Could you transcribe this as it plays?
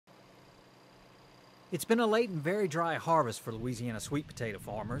It's been a late and very dry harvest for Louisiana sweet potato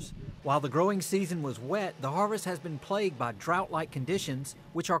farmers. While the growing season was wet, the harvest has been plagued by drought-like conditions,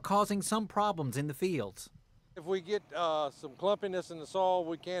 which are causing some problems in the fields. If we get some clumpiness in the soil,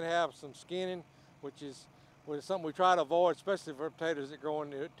 we can have some skinning, which is something we try to avoid, especially for potatoes that go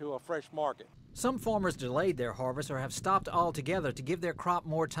into a fresh market. Some farmers delayed their harvest or have stopped altogether to give their crop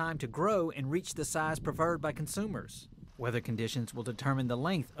more time to grow and reach the size preferred by consumers. Weather conditions will determine the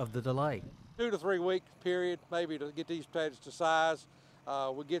length of the delay. 2 to 3 week period, maybe, to get these potatoes to size.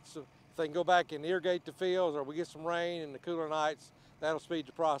 If they can go back and irrigate the fields, or we get some rain in the cooler nights, that'll speed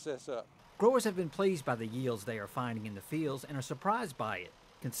the process up. Growers have been pleased by the yields they are finding in the fields and are surprised by it,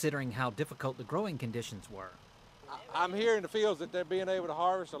 considering how difficult the growing conditions were. I'm here in the fields that they're being able to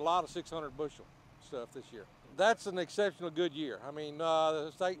harvest a lot of 600 bushel stuff this year. That's an exceptional good year. I mean,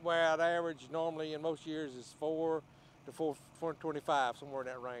 the statewide average normally in most years is 4 to 425, somewhere in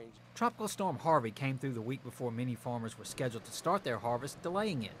that range. Tropical Storm Harvey came through the week before many farmers were scheduled to start their harvest,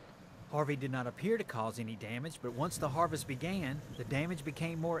 delaying it. Harvey did not appear to cause any damage, but once the harvest began, the damage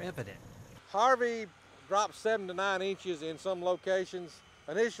became more evident. Harvey dropped 7 to 9 inches in some locations.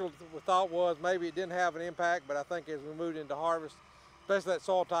 Initial thought was maybe it didn't have an impact, but I think as we moved into harvest, especially that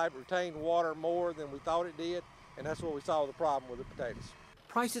soil type retained water more than we thought it did, and that's what we saw the problem with the potatoes.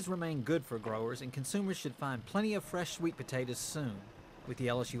 Prices remain good for growers, and consumers should find plenty of fresh sweet potatoes soon. With the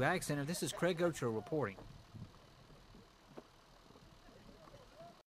LSU AgCenter, this is Craig Gautreaux reporting.